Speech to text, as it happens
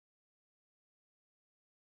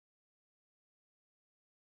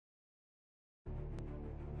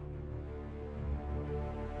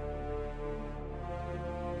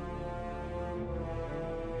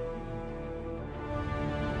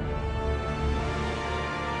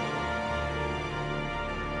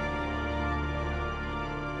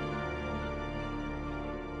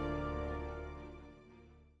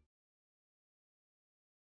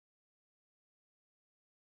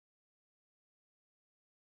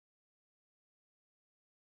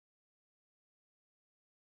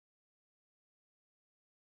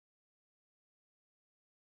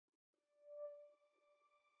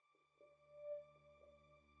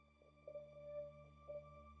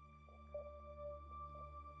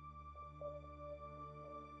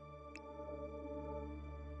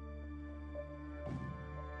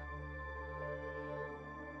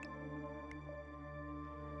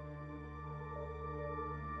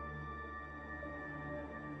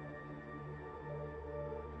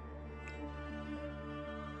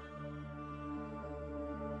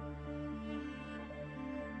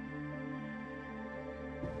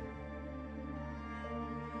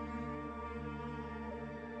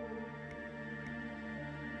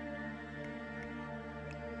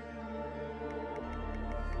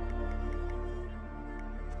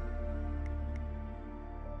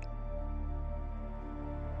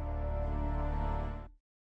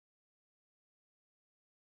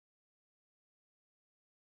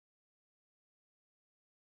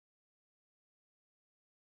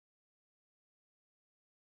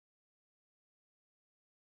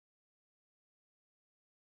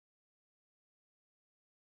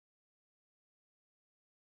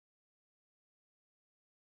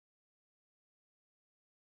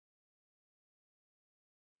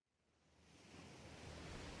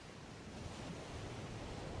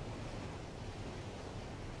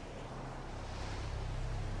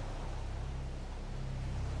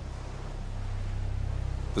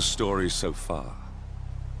The story so far.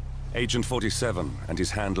 Agent 47 and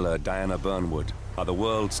his handler Diana Burnwood are the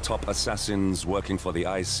world's top assassins working for the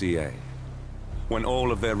ICA. When all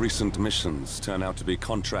of their recent missions turn out to be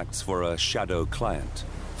contracts for a shadow client,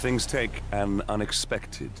 things take an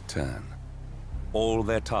unexpected turn. All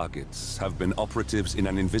their targets have been operatives in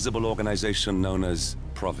an invisible organization known as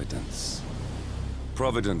Providence.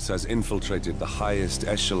 Providence has infiltrated the highest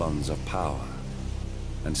echelons of power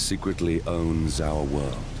and secretly owns our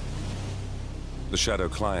world. The Shadow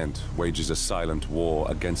Client wages a silent war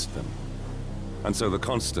against them. And so the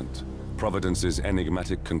Constant, Providence's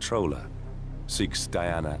enigmatic controller, seeks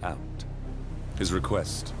Diana out. His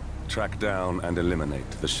request, track down and eliminate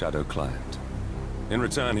the Shadow Client. In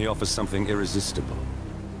return, he offers something irresistible.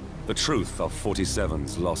 The truth of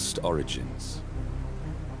 47's lost origins.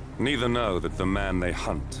 Neither know that the man they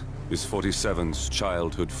hunt is 47's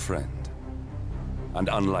childhood friend. And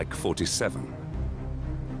unlike 47,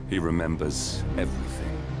 he remembers everything.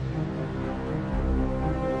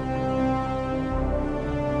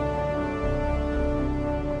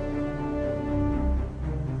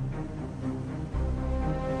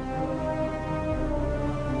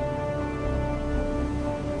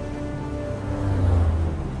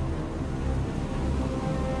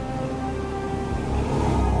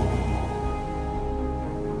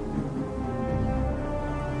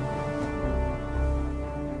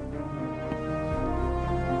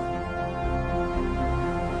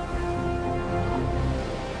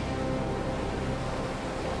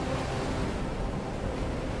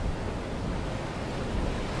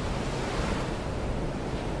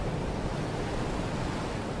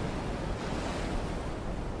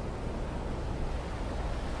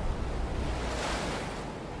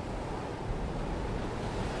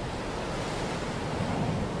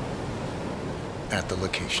 At the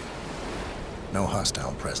location. No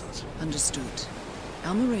hostile presence. Understood.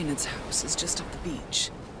 Alma Reynard's house is just up the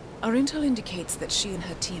beach. Our intel indicates that she and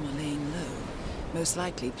her team are laying low, most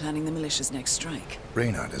likely planning the militia's next strike.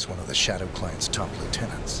 Reynard is one of the Shadow Client's top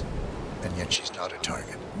lieutenants, and yet she's not a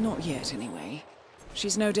target. Not yet, anyway.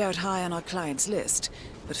 She's no doubt high on our client's list,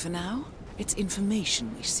 but for now, it's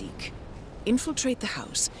information we seek. Infiltrate the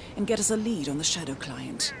house and get us a lead on the Shadow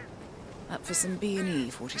Client. Up for some B&E,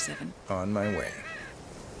 47. On my way.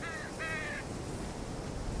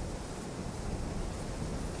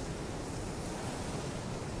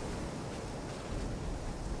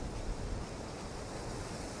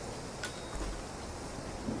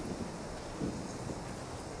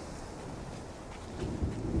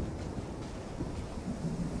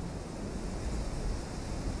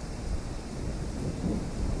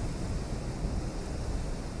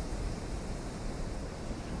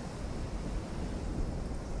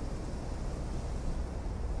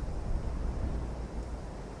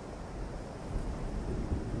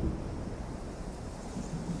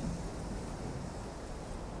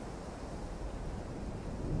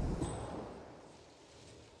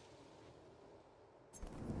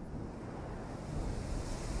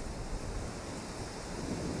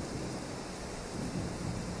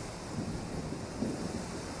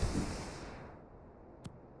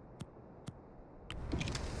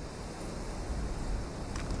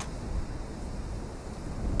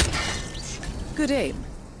 Good aim.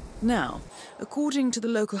 Now, according to the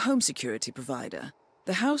local home security provider,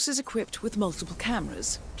 the house is equipped with multiple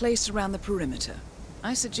cameras placed around the perimeter.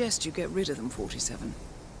 I suggest you get rid of them, 47.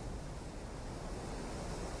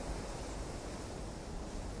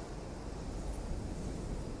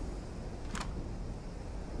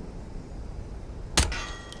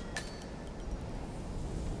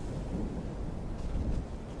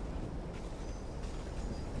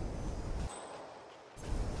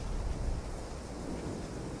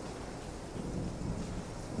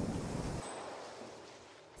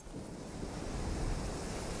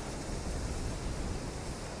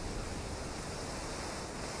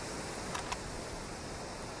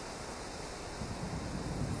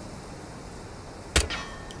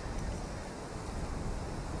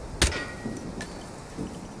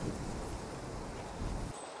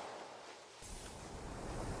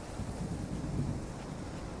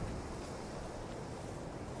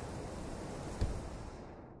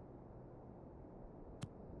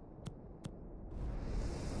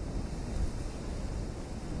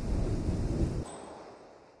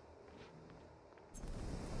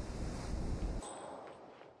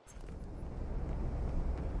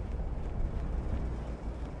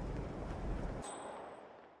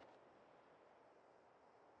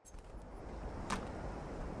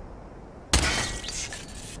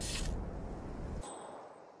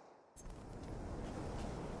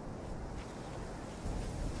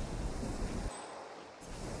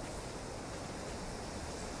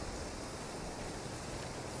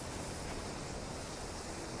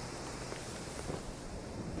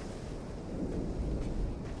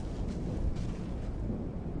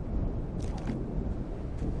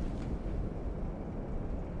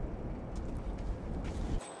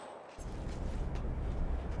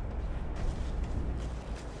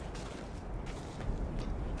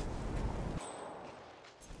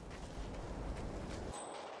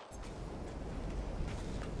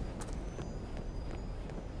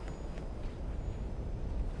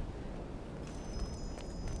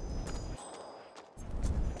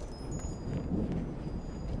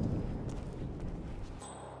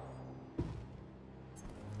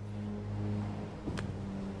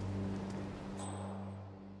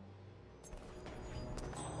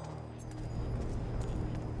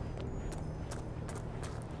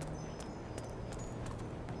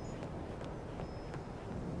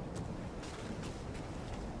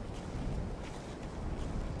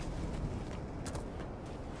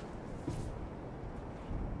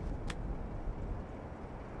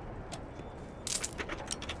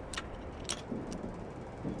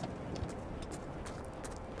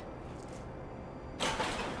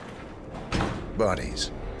 bodies.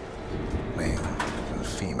 Male and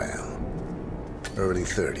female. Early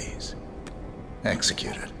 30s.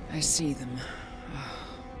 Executed. I see them.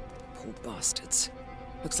 Poor bastards.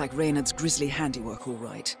 Looks like Reynard's grisly handiwork, all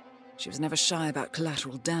right. She was never shy about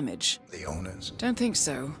collateral damage. The owners? Don't think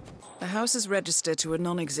so. The house is registered to a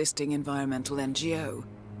non-existing environmental NGO.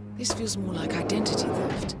 This feels more like identity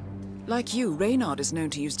theft. Like you, Reynard is known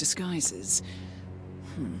to use disguises.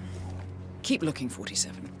 Keep looking,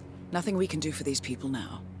 47. Nothing we can do for these people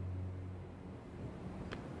now.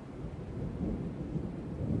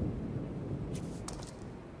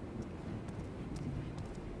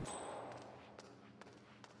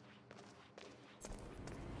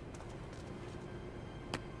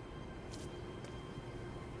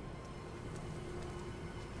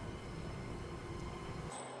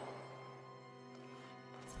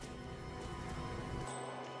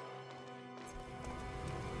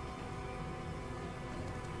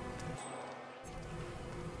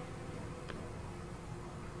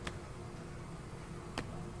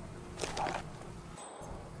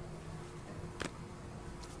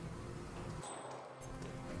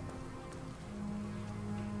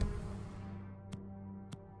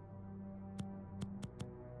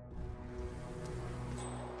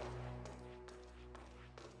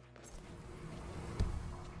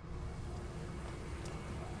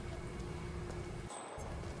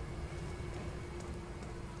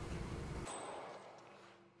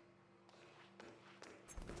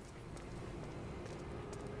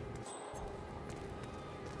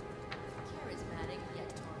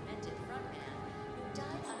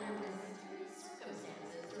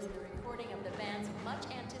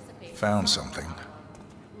 Found something.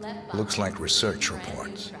 Looks like research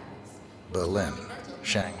reports. Berlin,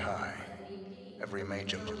 Shanghai. Every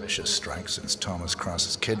major militia strike since Thomas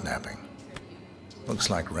Cross's kidnapping. Looks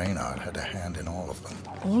like Reynard had a hand in all of them.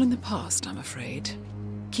 All in the past, I'm afraid.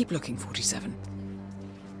 Keep looking, 47.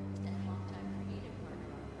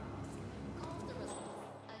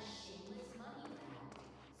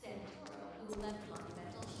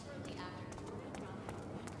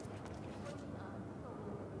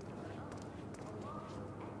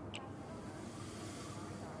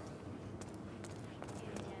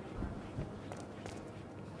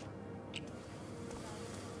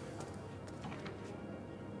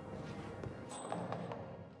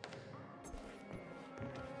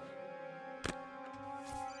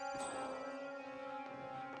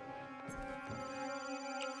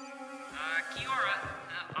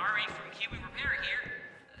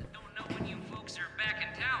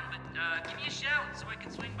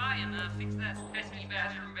 Fix that pesky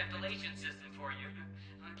bathroom ventilation system for you.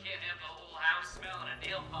 Can't have the whole house smelling of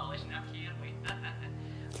nail polish now, can we? And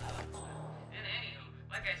anywho,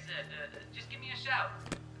 like I said, just give me a shout.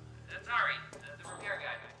 Sorry, the repair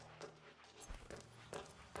guy.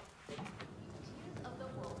 Tears of the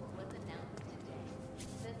Wolf was announced today. The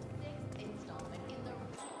sixth installment in the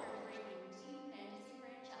record-breaking teen fantasy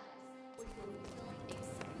franchise, which will be filmed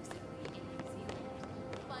exclusively in New Zealand,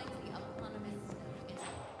 finds the eponymous snow in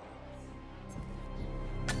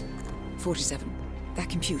 47. That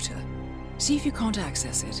computer. See if you can't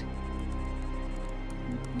access it.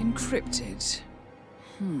 Encrypted.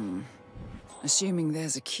 Assuming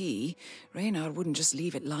there's a key, Reynard wouldn't just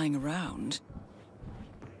leave it lying around.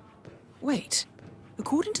 Wait.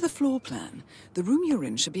 According to the floor plan, the room you're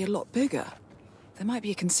in should be a lot bigger. There might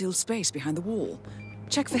be a concealed space behind the wall.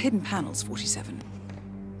 Check for hidden panels, 47.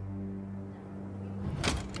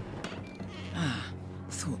 Ah,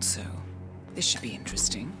 thought so. This should be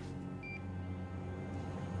interesting.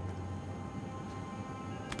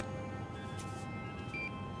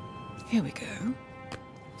 Here we go.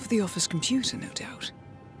 For the office computer, no doubt.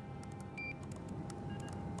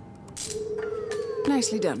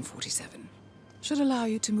 Nicely done, 47. Should allow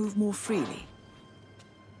you to move more freely.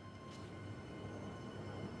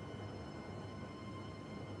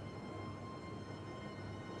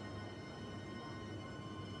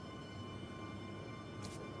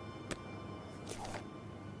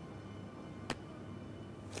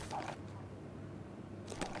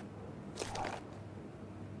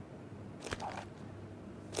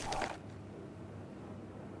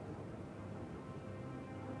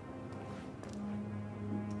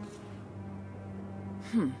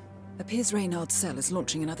 Appears Reynard's cell is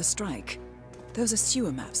launching another strike. Those are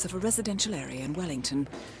sewer maps of a residential area in Wellington.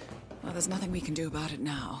 Well, there's nothing we can do about it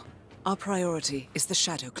now. Our priority is the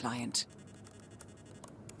Shadow Client.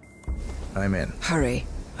 I'm in. Hurry.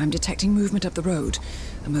 I'm detecting movement up the road.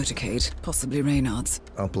 A motorcade, possibly Reynard's.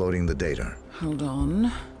 Uploading the data. Hold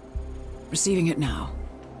on. Receiving it now.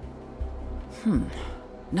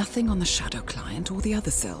 Nothing on the Shadow Client or the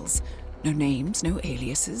other cells. No names, no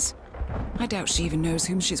aliases. I doubt she even knows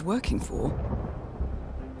whom she's working for.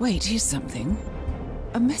 Wait, here's something.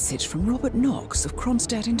 A message from Robert Knox of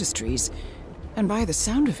Kronstadt Industries. And by the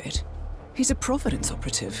sound of it, he's a Providence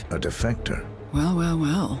operative. A defector. Well, well,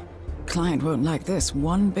 well. Client won't like this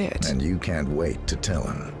one bit. And you can't wait to tell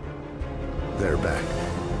him. They're back.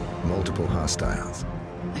 Multiple hostiles.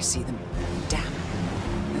 I see them. Damn.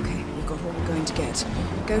 Okay, we've got what we're going to get.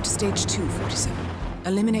 Go to stage 247.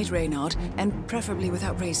 Eliminate Reynard, and preferably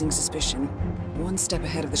without raising suspicion. One step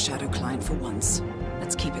ahead of the Shadow Client for once.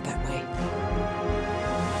 Let's keep it that way.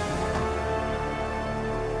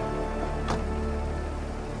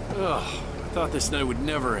 Ugh, I thought this night would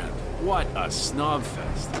never end. What a snob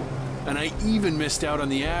fest. And I even missed out on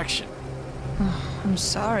the action. I'm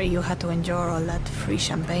sorry you had to endure all that free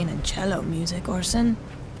champagne and cello music, Orson.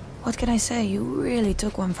 What can I say? You really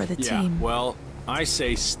took one for the team. Yeah, well, I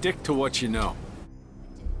say stick to what you know.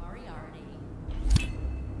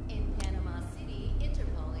 In Panama City,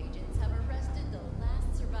 Interpol agents have arrested the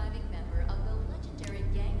last surviving member of the legendary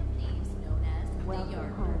gang of thieves known as the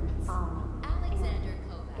Yardbirds. Alexander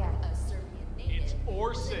Kovac, a Serbian native, It's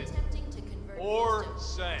Orson. was attempting to convert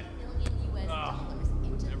Orson. $1 million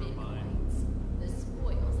into never Bitcoins. mind. The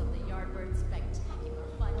spoils of the Yardbirds' spectacular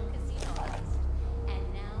final casino heist. And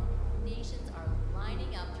now, nations are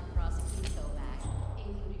lining up to prosecute Kovac,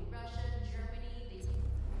 including Russia, Germany,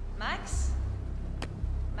 the Max?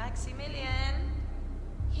 Maximilian?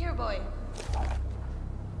 Here, boy.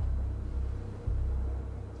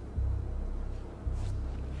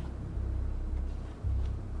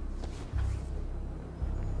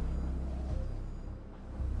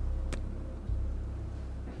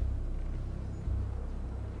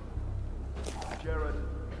 Jared,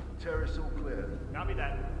 terrace all clear. Copy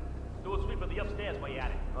that. Do a sweep of the upstairs while you're at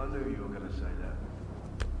it. I knew you were gonna say that.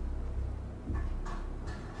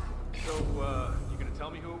 So, you gonna tell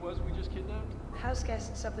me who it was we just kidnapped? House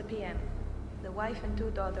guests of the PM. The wife and 2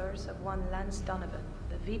 daughters of one Lance Donovan,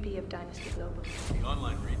 the VP of Dynasty Global. The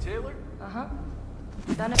online retailer? Uh-huh.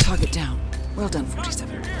 Donovan. Target down. Well done,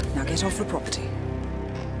 47. Now get off the property.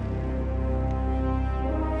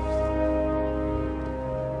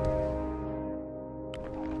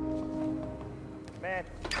 Man,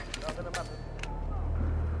 nothing about this.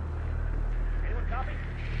 Anyone copy?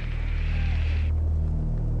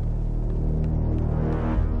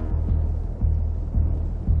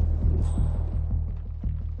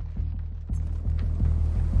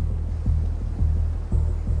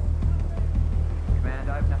 Command,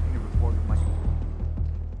 I have nothing to report with my...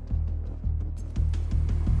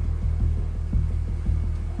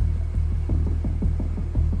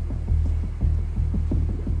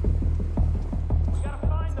 We gotta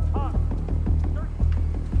find the pub.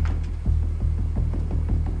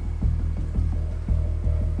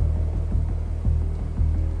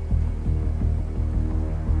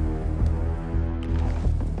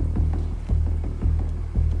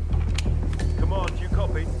 Come on, you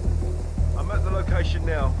copy? I'm at the location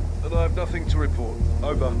now, and I have nothing to report.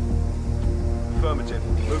 Over. Affirmative.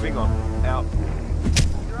 Moving on. Out.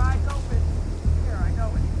 Your eyes open. Here, I know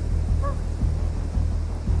it. Perfect.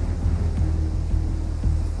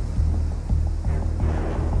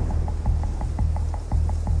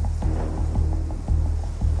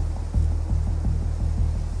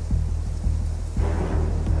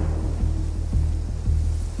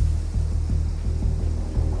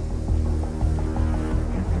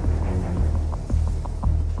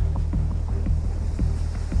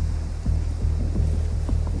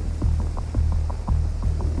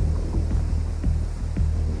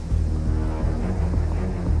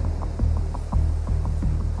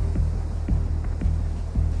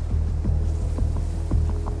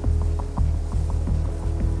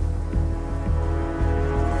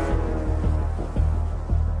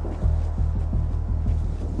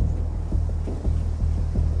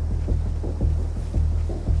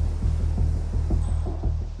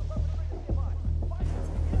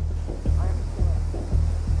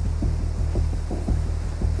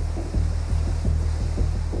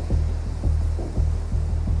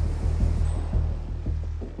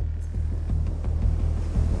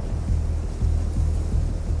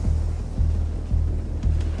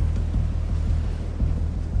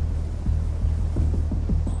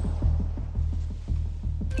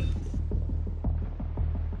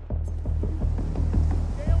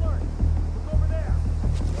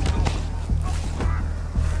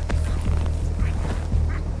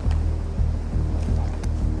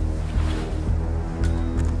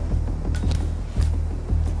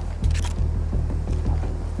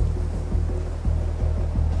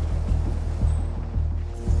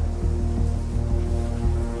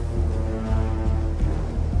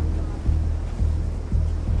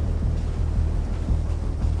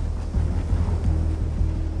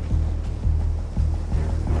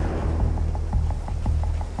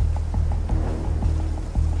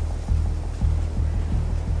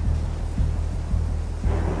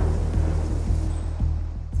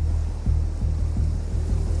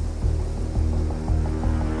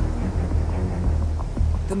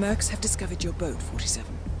 The mercs have discovered your boat, 47.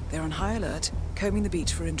 They're on high alert, combing the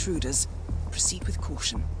beach for intruders. Proceed with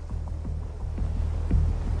caution.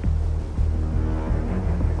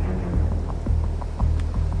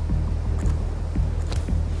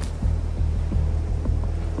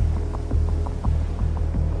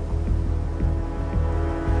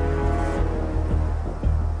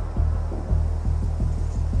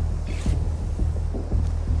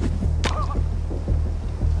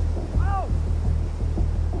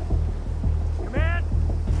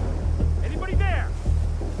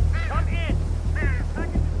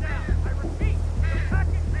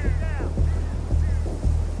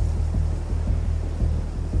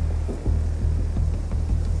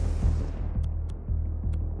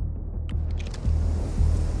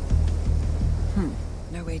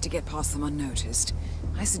 To get past them unnoticed.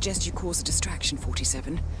 I suggest you cause a distraction,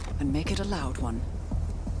 47, and make it a loud one.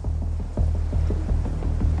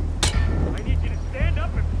 I need you to stand up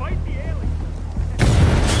and fight the alien.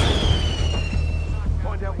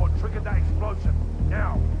 Find out what triggered that explosion.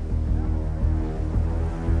 Now.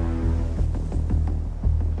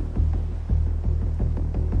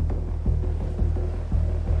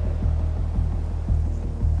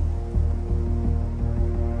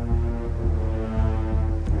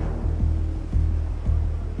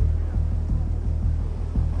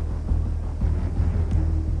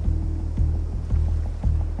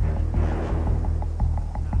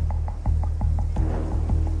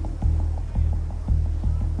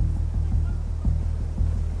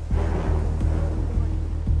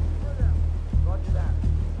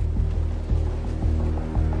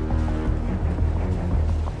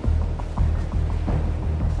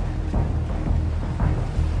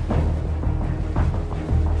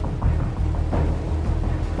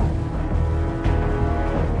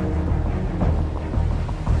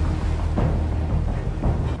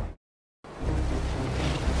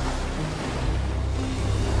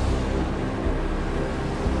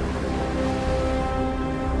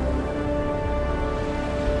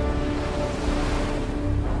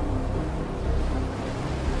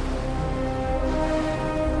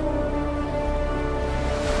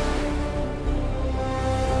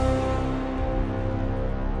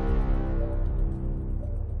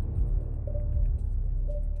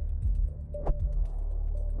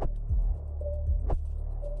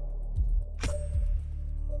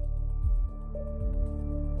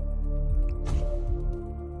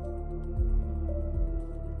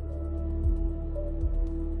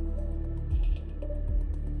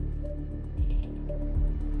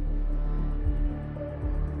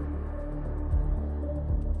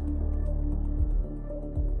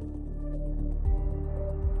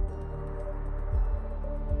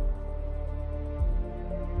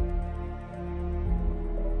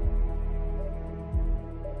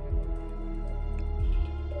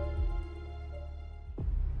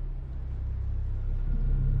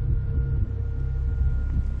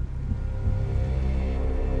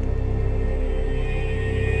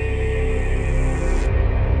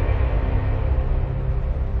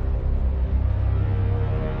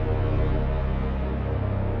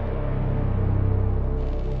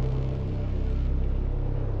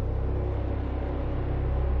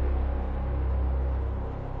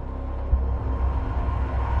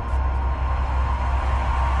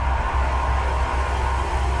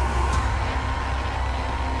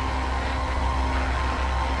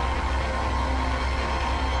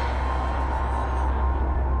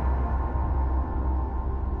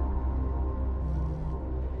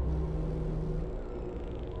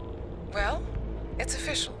 Well, it's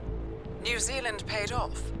official. New Zealand paid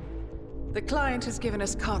off. The client has given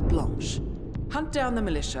us carte blanche. Hunt down the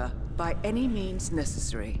militia by any means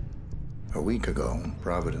necessary. A week ago,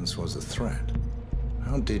 Providence was a threat.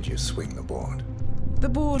 How did you swing the board? The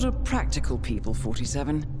board are practical people,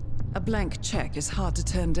 47. A blank check is hard to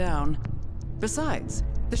turn down. Besides,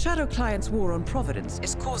 the Shadow Client's war on Providence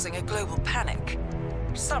is causing a global panic.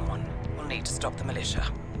 Someone will need to stop the militia.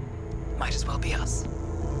 Might as well be us.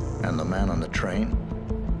 And the man on the train?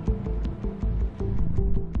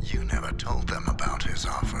 You never told them about his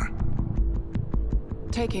offer.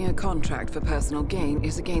 Taking a contract for personal gain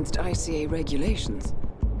is against ICA regulations.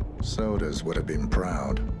 Sodas would have been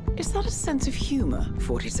proud. Is that a sense of humor,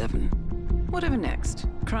 47? Whatever next?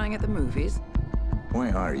 Crying at the movies?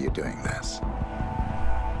 Why are you doing this?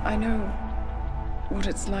 I know what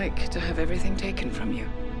it's like to have everything taken from you.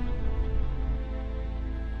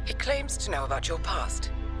 He claims to know about your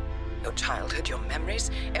past. Your childhood, your memories,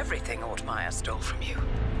 everything Ortmeyer stole from you.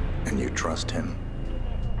 And you trust him?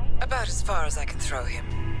 About as far as I can throw him.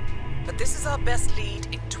 But this is our best lead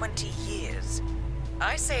in 20 years.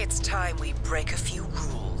 I say it's time we break a few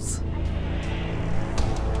rules. walls.